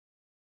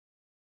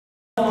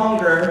No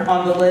longer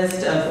on the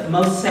list of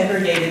most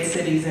segregated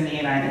cities in the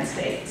United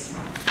States.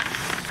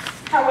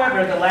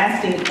 However, the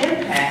lasting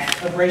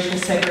impact of racial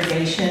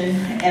segregation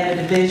and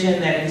the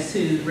division that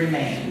ensued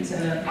remains,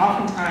 and it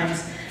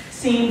oftentimes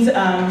seems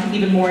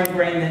even more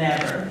ingrained than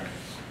ever.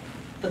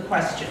 The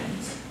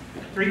questions.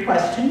 3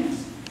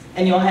 questions,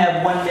 and you'll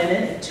have 1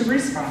 minute to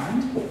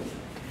respond.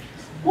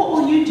 What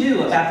will you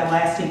do about the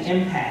lasting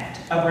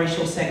impact of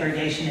racial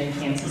segregation in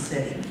Kansas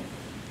City?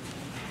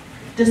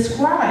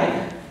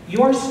 Describe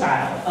your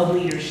style of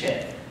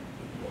leadership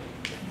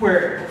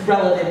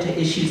relative to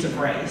issues of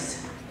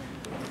race.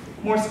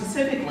 More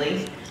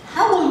specifically,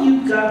 how will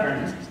you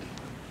govern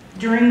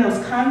during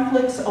those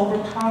conflicts over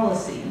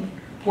policy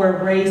where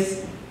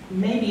race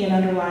may be an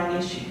underlying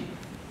issue?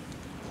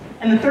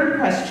 And the 3rd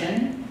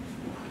question,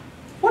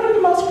 what are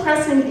the most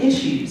pressing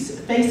issues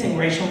facing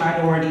racial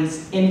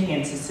minorities in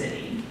Kansas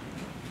City?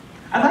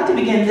 I'd like to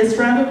begin this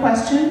round of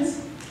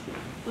questions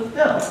with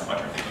Bill.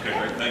 Okay,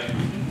 great, thank you.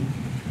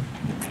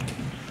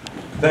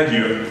 Thank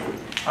you.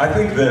 I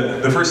think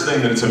that the first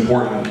thing that it's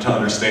important to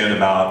understand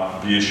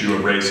about the issue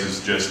of race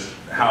is just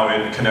how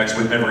it connects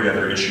with every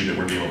other issue that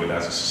we're dealing with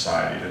as a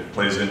society. It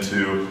plays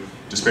into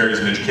disparities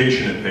in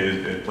education,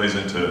 it plays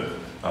into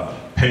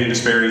pay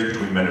disparities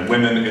between men and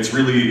women. It's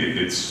really,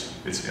 it's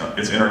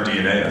in our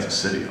DNA as a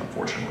city,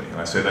 unfortunately.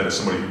 And I say that as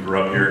somebody who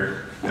grew up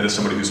here and as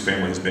somebody whose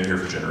family has been here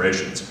for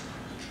generations.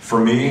 For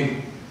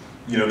me,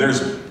 you know,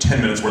 there's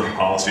 10 minutes worth of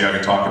policy I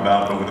could talk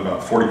about, but with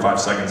about 45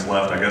 seconds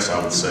left, I guess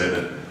I would say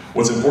that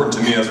what's important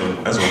to me as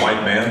a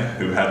white man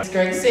who had... It's a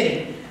great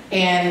city,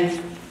 and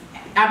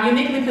I'm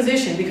uniquely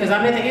positioned because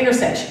I'm at the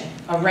intersection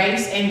of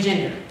race and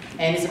gender.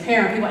 And as a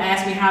parent, people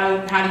ask me, how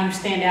do you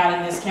stand out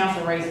in this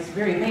council race? It's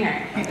very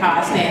apparent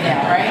how I stand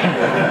out,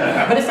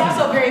 right? But it's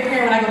also very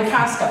apparent when I go to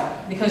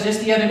Costco, because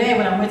just the other day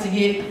when I went to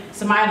get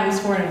some items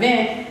for an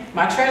event,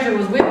 my treasurer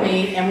was with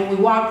me, and when we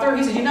walked through,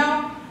 he said, you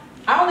know,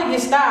 I only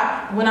get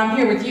stopped when I'm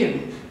here with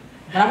you.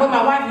 When I'm with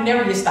my wife, we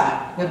never get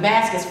stopped with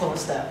baskets full of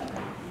stuff.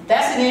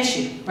 That's an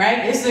issue,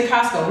 right? This is a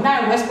Costco. We're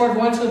not in Westport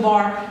going to a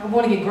bar, we're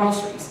going to get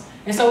groceries.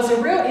 And so it's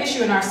a real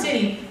issue in our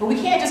city, but we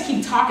can't just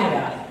keep talking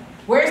about it.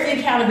 Where's the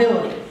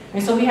accountability?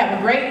 And so we have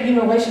a great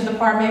human relations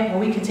department where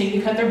we continue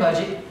to cut their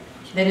budget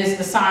that is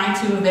assigned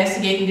to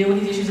investigate and deal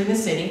with these issues in the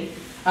city.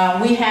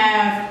 We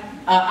have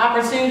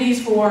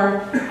opportunities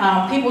for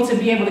people to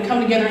be able to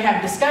come together and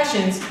have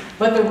discussions,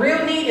 but the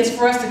real need is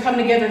for us to come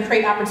together and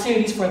create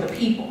opportunities for the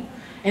people.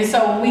 And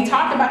so when we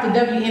talked about the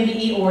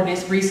WMBE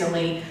ordinance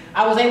recently,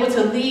 I was able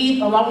to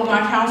lead, along with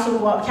my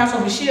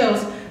Councilwoman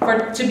Shields,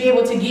 to be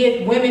able to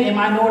get women and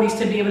minorities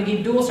to be able to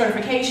get dual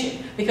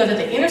certification. Because at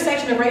the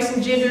intersection of race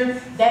and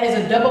gender, that is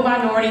a double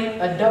minority,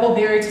 a double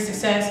barrier to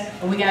success,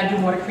 and we got to do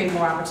more to create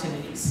more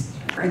opportunities.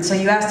 And so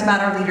you asked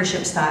about our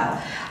leadership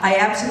style. I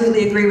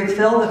absolutely agree with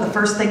Phil that the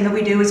first thing that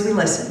we do is we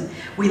listen.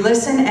 We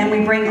listen and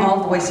we bring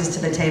all voices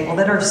to the table.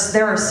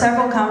 There are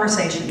several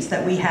conversations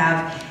that we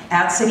have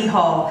at City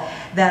Hall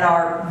that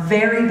are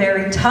very,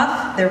 very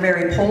tough, they're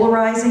very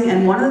polarizing,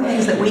 and one of the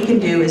things that we can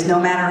do is no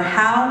matter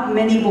how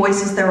many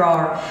voices there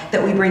are,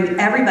 that we bring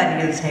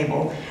everybody to the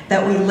table,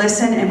 that we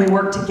listen and we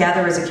work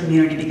together as a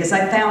community, because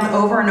I found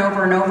over and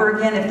over and over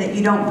again, if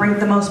you don't bring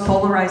the most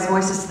polarized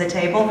voices to the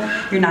table,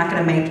 you're not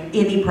going to make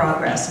any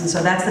progress. And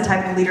so that's the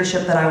type of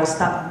leadership that I will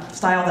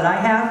style that I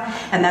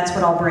have, and that's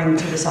what I'll bring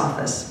to this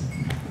office.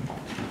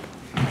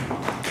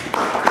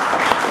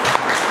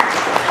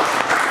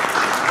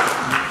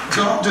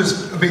 So I'll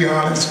just be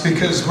honest,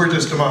 because we're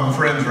just among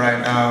friends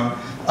right now.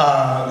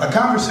 A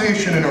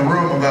conversation in a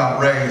room about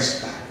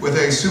race with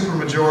a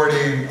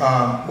supermajority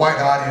white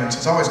audience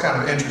is always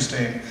kind of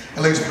interesting,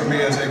 at least for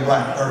me as a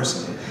black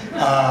person.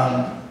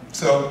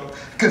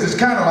 Because it's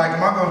kind of like,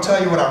 am I going to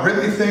tell you what I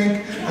really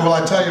think, or will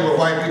I tell you what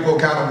white people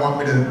kind of want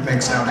me to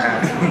make sound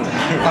happy?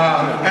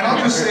 And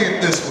I'll just say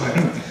it this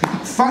way.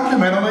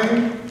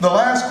 Fundamentally, the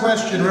last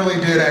question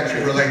really did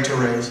actually relate to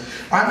race.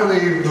 I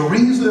believe the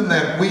reason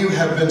that we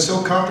have been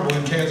so comfortable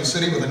in Kansas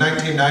City with the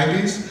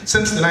 1990s,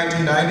 since the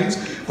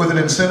 1990s, with an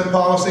incentive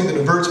policy that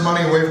diverts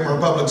money away from our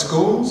public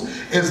schools,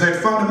 is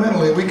that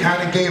fundamentally we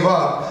kind of gave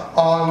up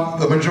on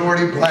the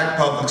majority black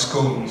public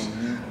schools.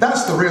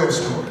 That's the real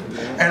story.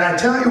 And I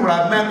tell you what,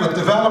 I've met with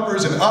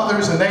developers and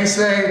others, and they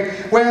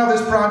say, well,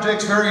 this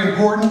project's very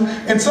important.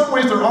 In some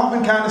ways, they're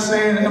often kind of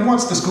saying, and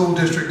what's the school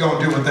district going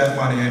to do with that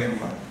money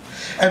anyway?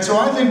 And so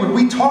I think when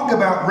we talk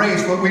about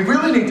race, what we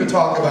really need to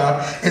talk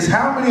about is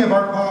how many of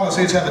our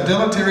policies have a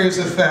deleterious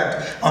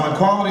effect on the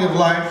quality of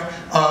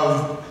life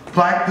of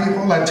black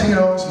people,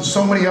 Latinos, and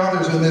so many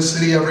others in this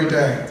city every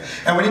day.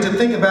 And we need to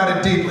think about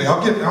it deeply.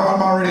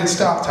 I'm already at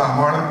stop time,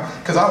 aren't I?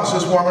 Because I was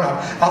just warming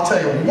up. I'll tell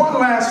you one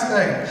last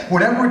thing.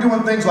 Whenever we're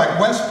doing things like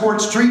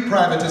Westport street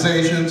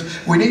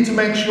privatizations, we need to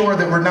make sure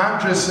that we're not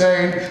just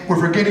saying we're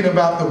forgetting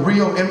about the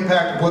real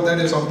impact of what that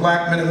is on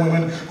black men and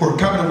women who are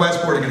coming to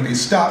Westport are going to be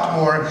stopped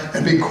more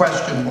and be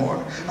questioned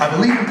more. I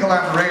believe in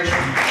collaboration,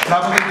 and I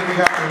believe that we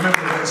have to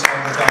remember this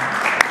all the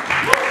time.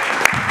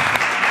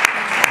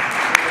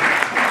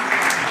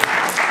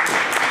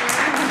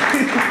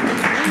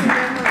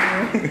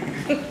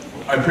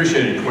 I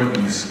appreciated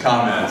Quentin's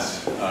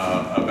comments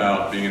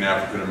about being an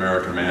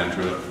African-American man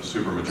to a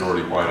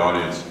supermajority white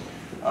audience.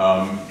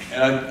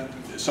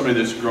 Somebody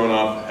that's grown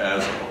up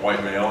as a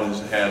white male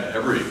has had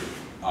every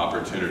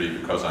opportunity,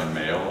 because I'm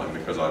male and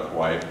because I'm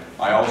white.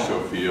 I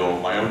also feel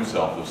my own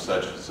self of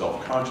such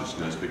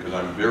self-consciousness because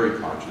I'm very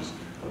conscious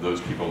of those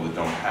people that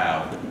don't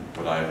have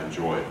what I've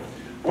enjoyed.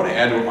 I want to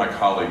add to what my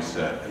colleague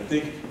said. I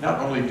think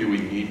not only do we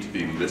need to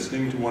be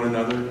listening to one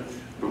another,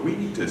 but we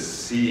need to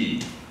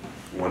see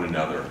one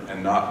another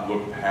and not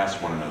look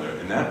past one another.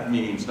 And that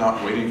means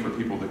not waiting for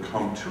people to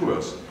come to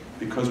us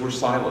because we're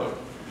siloed.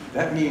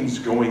 That means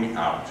going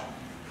out.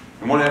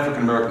 And one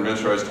African-American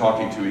minister I was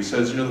talking to, he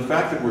says, you know, the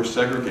fact that we're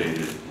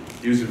segregated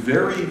is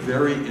very,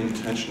 very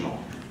intentional.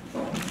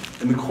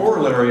 And the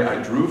corollary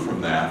I drew from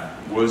that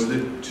was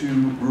that to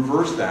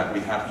reverse that,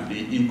 we have to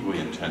be equally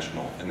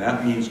intentional. And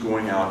that means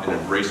going out and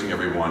embracing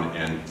everyone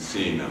and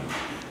seeing them.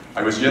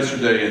 I was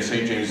yesterday in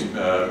St. James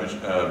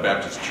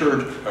Baptist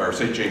Church, or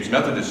St. James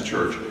Methodist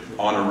Church,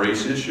 on a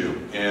race issue.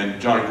 And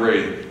John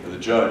Gray, the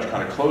judge,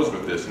 kind of closed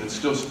with this, and it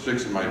still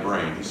sticks in my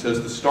brain. He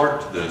says the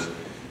start to this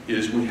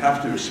is we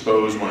have to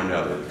expose one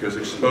another, because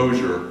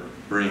exposure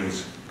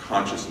brings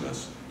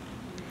consciousness.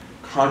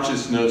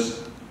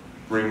 Consciousness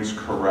brings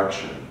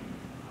correction.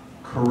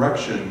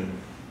 Correction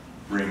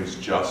brings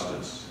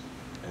justice.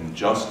 And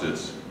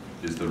justice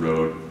is the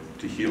road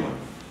to healing.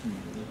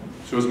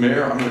 So as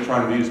mayor, I'm going to try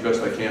to lead as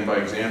best I can by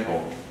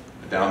example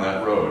down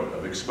that road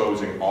of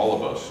exposing all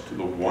of us to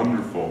the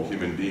wonderful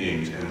human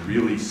beings and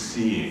really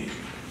seeing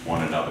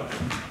one another.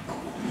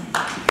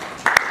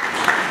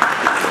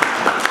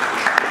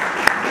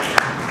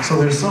 So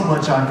there's so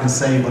much I can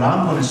say, but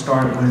I'm going to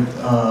start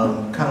with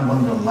kind of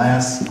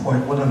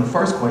one of the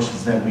first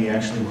questions that we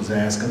actually was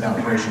asked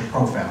about racial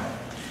profiling.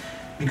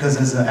 Because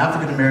as an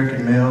African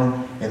American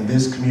male in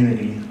this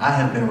community, I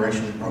have been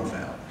racially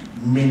profiled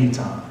many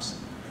times.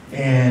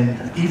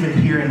 And even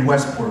here in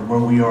Westport, where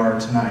we are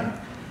tonight,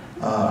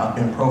 I've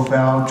been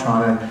profiled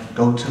trying to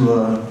go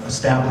to an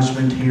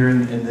establishment here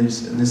in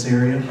this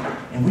area,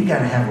 and we got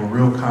to have a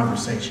real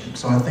conversation.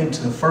 So I think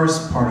to the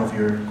first part of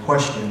your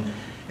question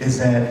is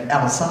that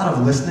outside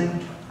of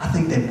listening, I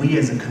think that we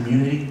as a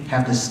community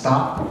have to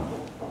stop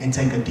and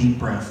take a deep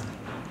breath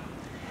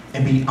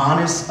and be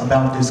honest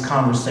about this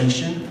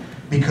conversation,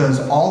 because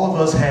all of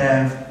us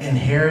have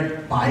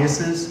inherent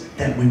biases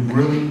that we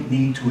really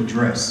need to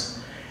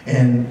address.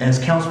 And as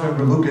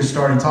Councilmember Lucas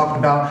started talking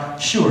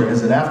about, sure,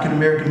 as an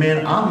African-American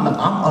man, I'm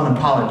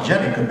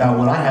unapologetic about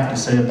what I have to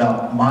say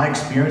about my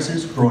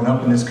experiences growing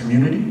up in this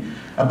community,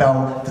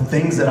 about the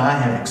things that I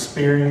have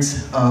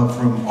experienced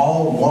from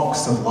all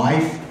walks of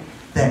life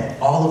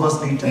that all of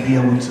us need to be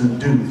able to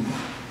do.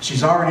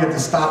 She's already at the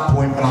stop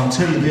point, but I'll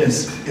tell you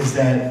this, is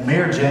that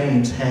Mayor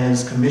James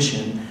has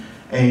commissioned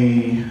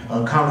a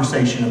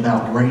conversation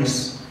about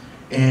race.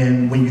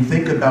 And when you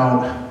think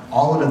about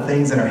all of the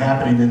things that are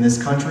happening in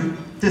this country,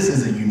 this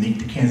isn't unique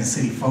to Kansas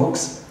City,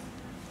 folks.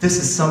 This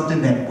is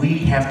something that we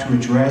have to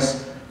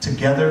address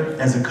together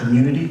as a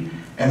community,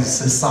 as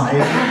a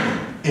society,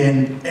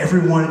 and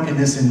everyone in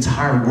this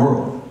entire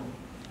world.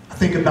 I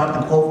think about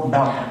the quote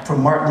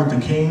from Martin Luther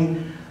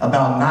King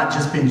about not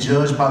just being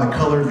judged by the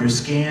color of your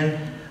skin,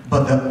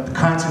 but the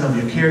content of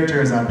your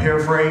character, as I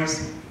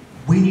paraphrase.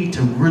 We need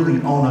to really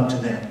own up to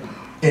that.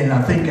 And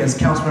I think as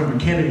Councilmember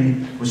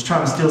Kennedy was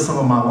trying to steal some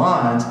of my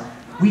lines,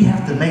 we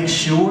have to make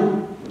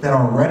sure that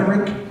our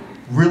rhetoric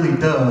really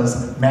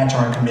does match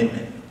our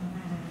commitment.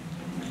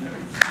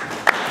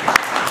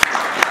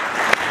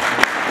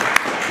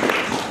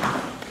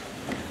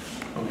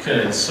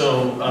 Okay,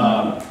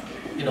 so,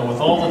 you know, with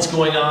all that's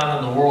going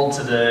on in the world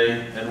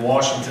today, and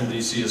Washington,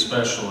 D.C.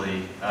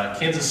 especially,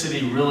 Kansas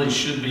City really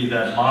should be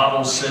that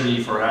model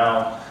city for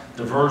how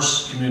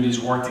diverse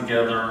communities work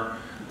together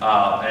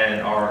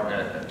and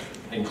are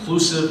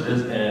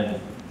inclusive and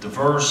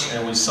diverse,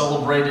 and we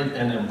celebrate it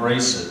and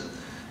embrace it.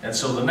 And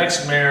so the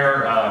next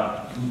mayor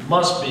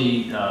must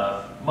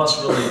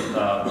really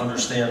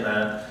understand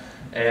that,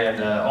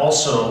 and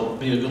also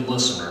be a good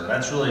listener.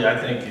 That's really, I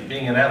think,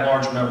 being an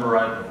at-large member,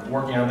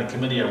 working on the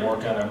committee I work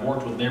on, I've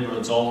worked with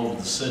neighborhoods all over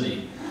the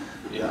city.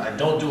 Yeah, I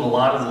don't do a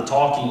lot of the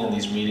talking in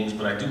these meetings,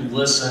 but I do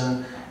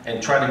listen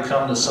and try to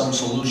come to some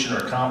solution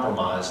or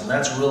compromise. And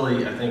that's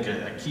really, I think,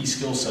 a key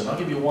skill set. I'll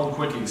give you one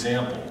quick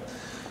example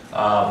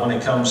when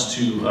it comes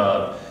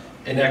to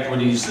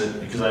inequities,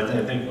 because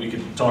I think we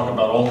could talk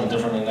about all the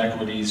different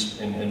inequities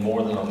in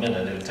more than a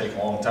minute. It would take a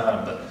long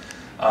time,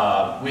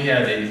 but we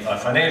had a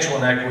financial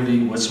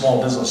inequity with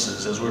small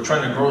businesses. As we were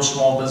trying to grow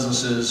small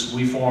businesses,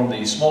 we formed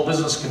the Small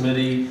Business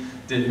Committee,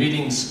 did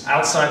meetings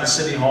outside the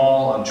City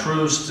Hall on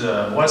Troost,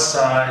 West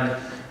Side,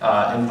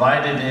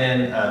 invited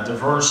in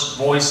diverse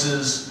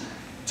voices,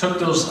 took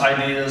those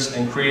ideas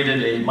and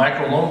created a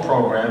microloan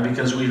program,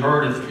 because we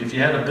heard if you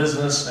had a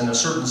business in a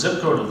certain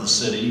zip code of the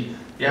city,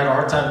 you had a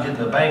hard time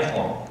getting a bank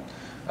loan.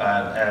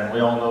 And we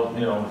all know,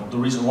 you know, the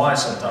reason why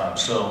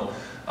sometimes. So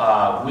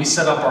we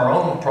set up our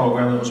own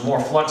program that was more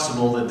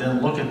flexible, that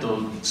didn't look at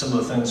some of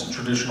the things that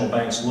traditional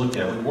banks look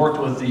at. We worked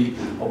with the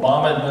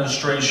Obama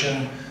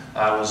administration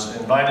I was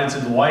invited to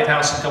the White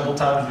House a couple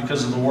times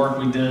because of the work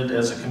we did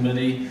as a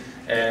committee,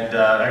 and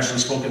actually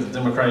spoke at the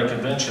Democratic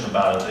Convention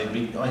about it.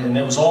 And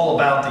it was all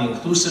about the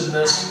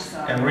inclusiveness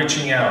and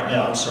reaching out.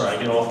 Yeah, I'm sorry,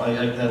 I get off.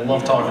 I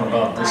love talking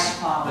about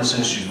this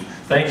issue.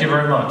 Thank you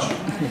very much.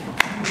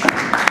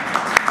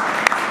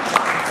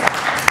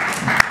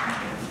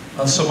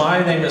 So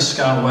my name is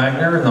Scott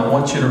Wagner, and I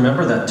want you to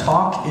remember that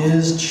talk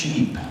is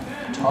cheap.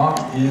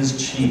 Talk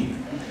is cheap.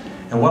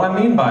 And what I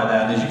mean by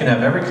that is you can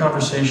have every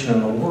conversation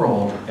in the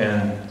world,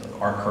 and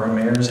our current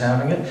mayor is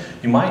having it.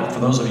 You might, for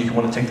those of you who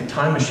want to take the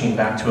time machine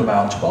back to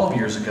about 12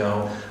 years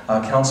ago,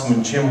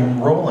 Councilman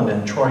Jim Rowland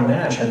and Troy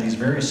Nash had these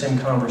very same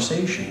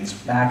conversations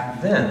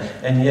back then,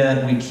 and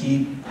yet we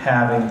keep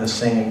having the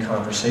same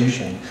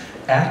conversation.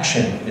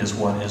 Action is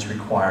what is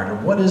required.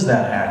 And what is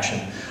that action?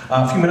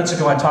 A few minutes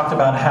ago I talked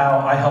about how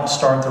I helped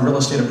start the real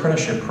estate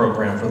apprenticeship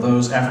program for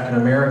those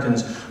African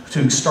Americans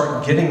to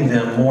start getting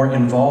them more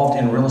involved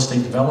in real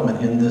estate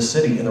development in this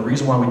city. And the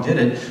reason why we did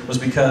it was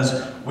because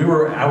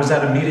I was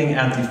at a meeting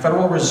at the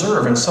Federal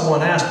Reserve, and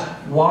someone asked,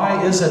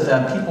 why is it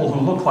that people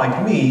who look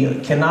like me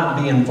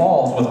cannot be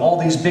involved with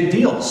all these big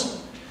deals?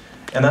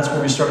 And that's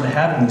where we started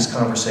having these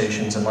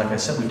conversations. And like I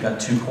said, we've got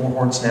 2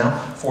 cohorts now,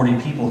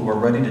 40 people who are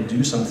ready to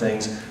do some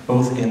things,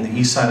 both in the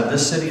east side of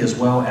this city as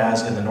well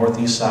as in the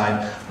northeast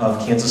side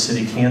of Kansas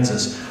City,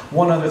 Kansas.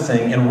 One other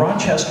thing, in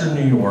Rochester,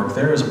 New York,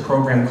 there is a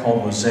program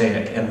called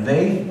Mosaic, and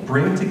they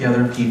bring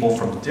together people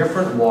from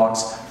different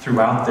walks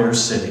throughout their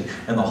city.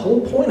 And the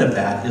whole point of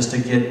that is to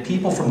get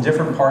people from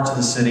different parts of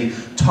the city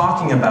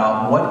talking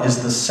about what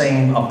is the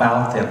same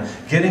about them,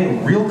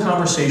 getting real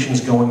conversations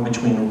going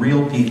between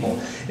real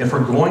people. If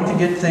we're going to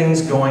get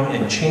things going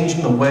and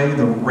changing the way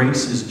the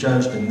race is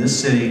judged in this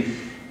city,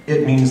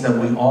 it means that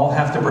we all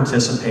have to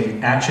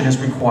participate. Action is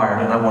required,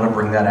 and I want to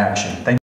bring that action. Thank you.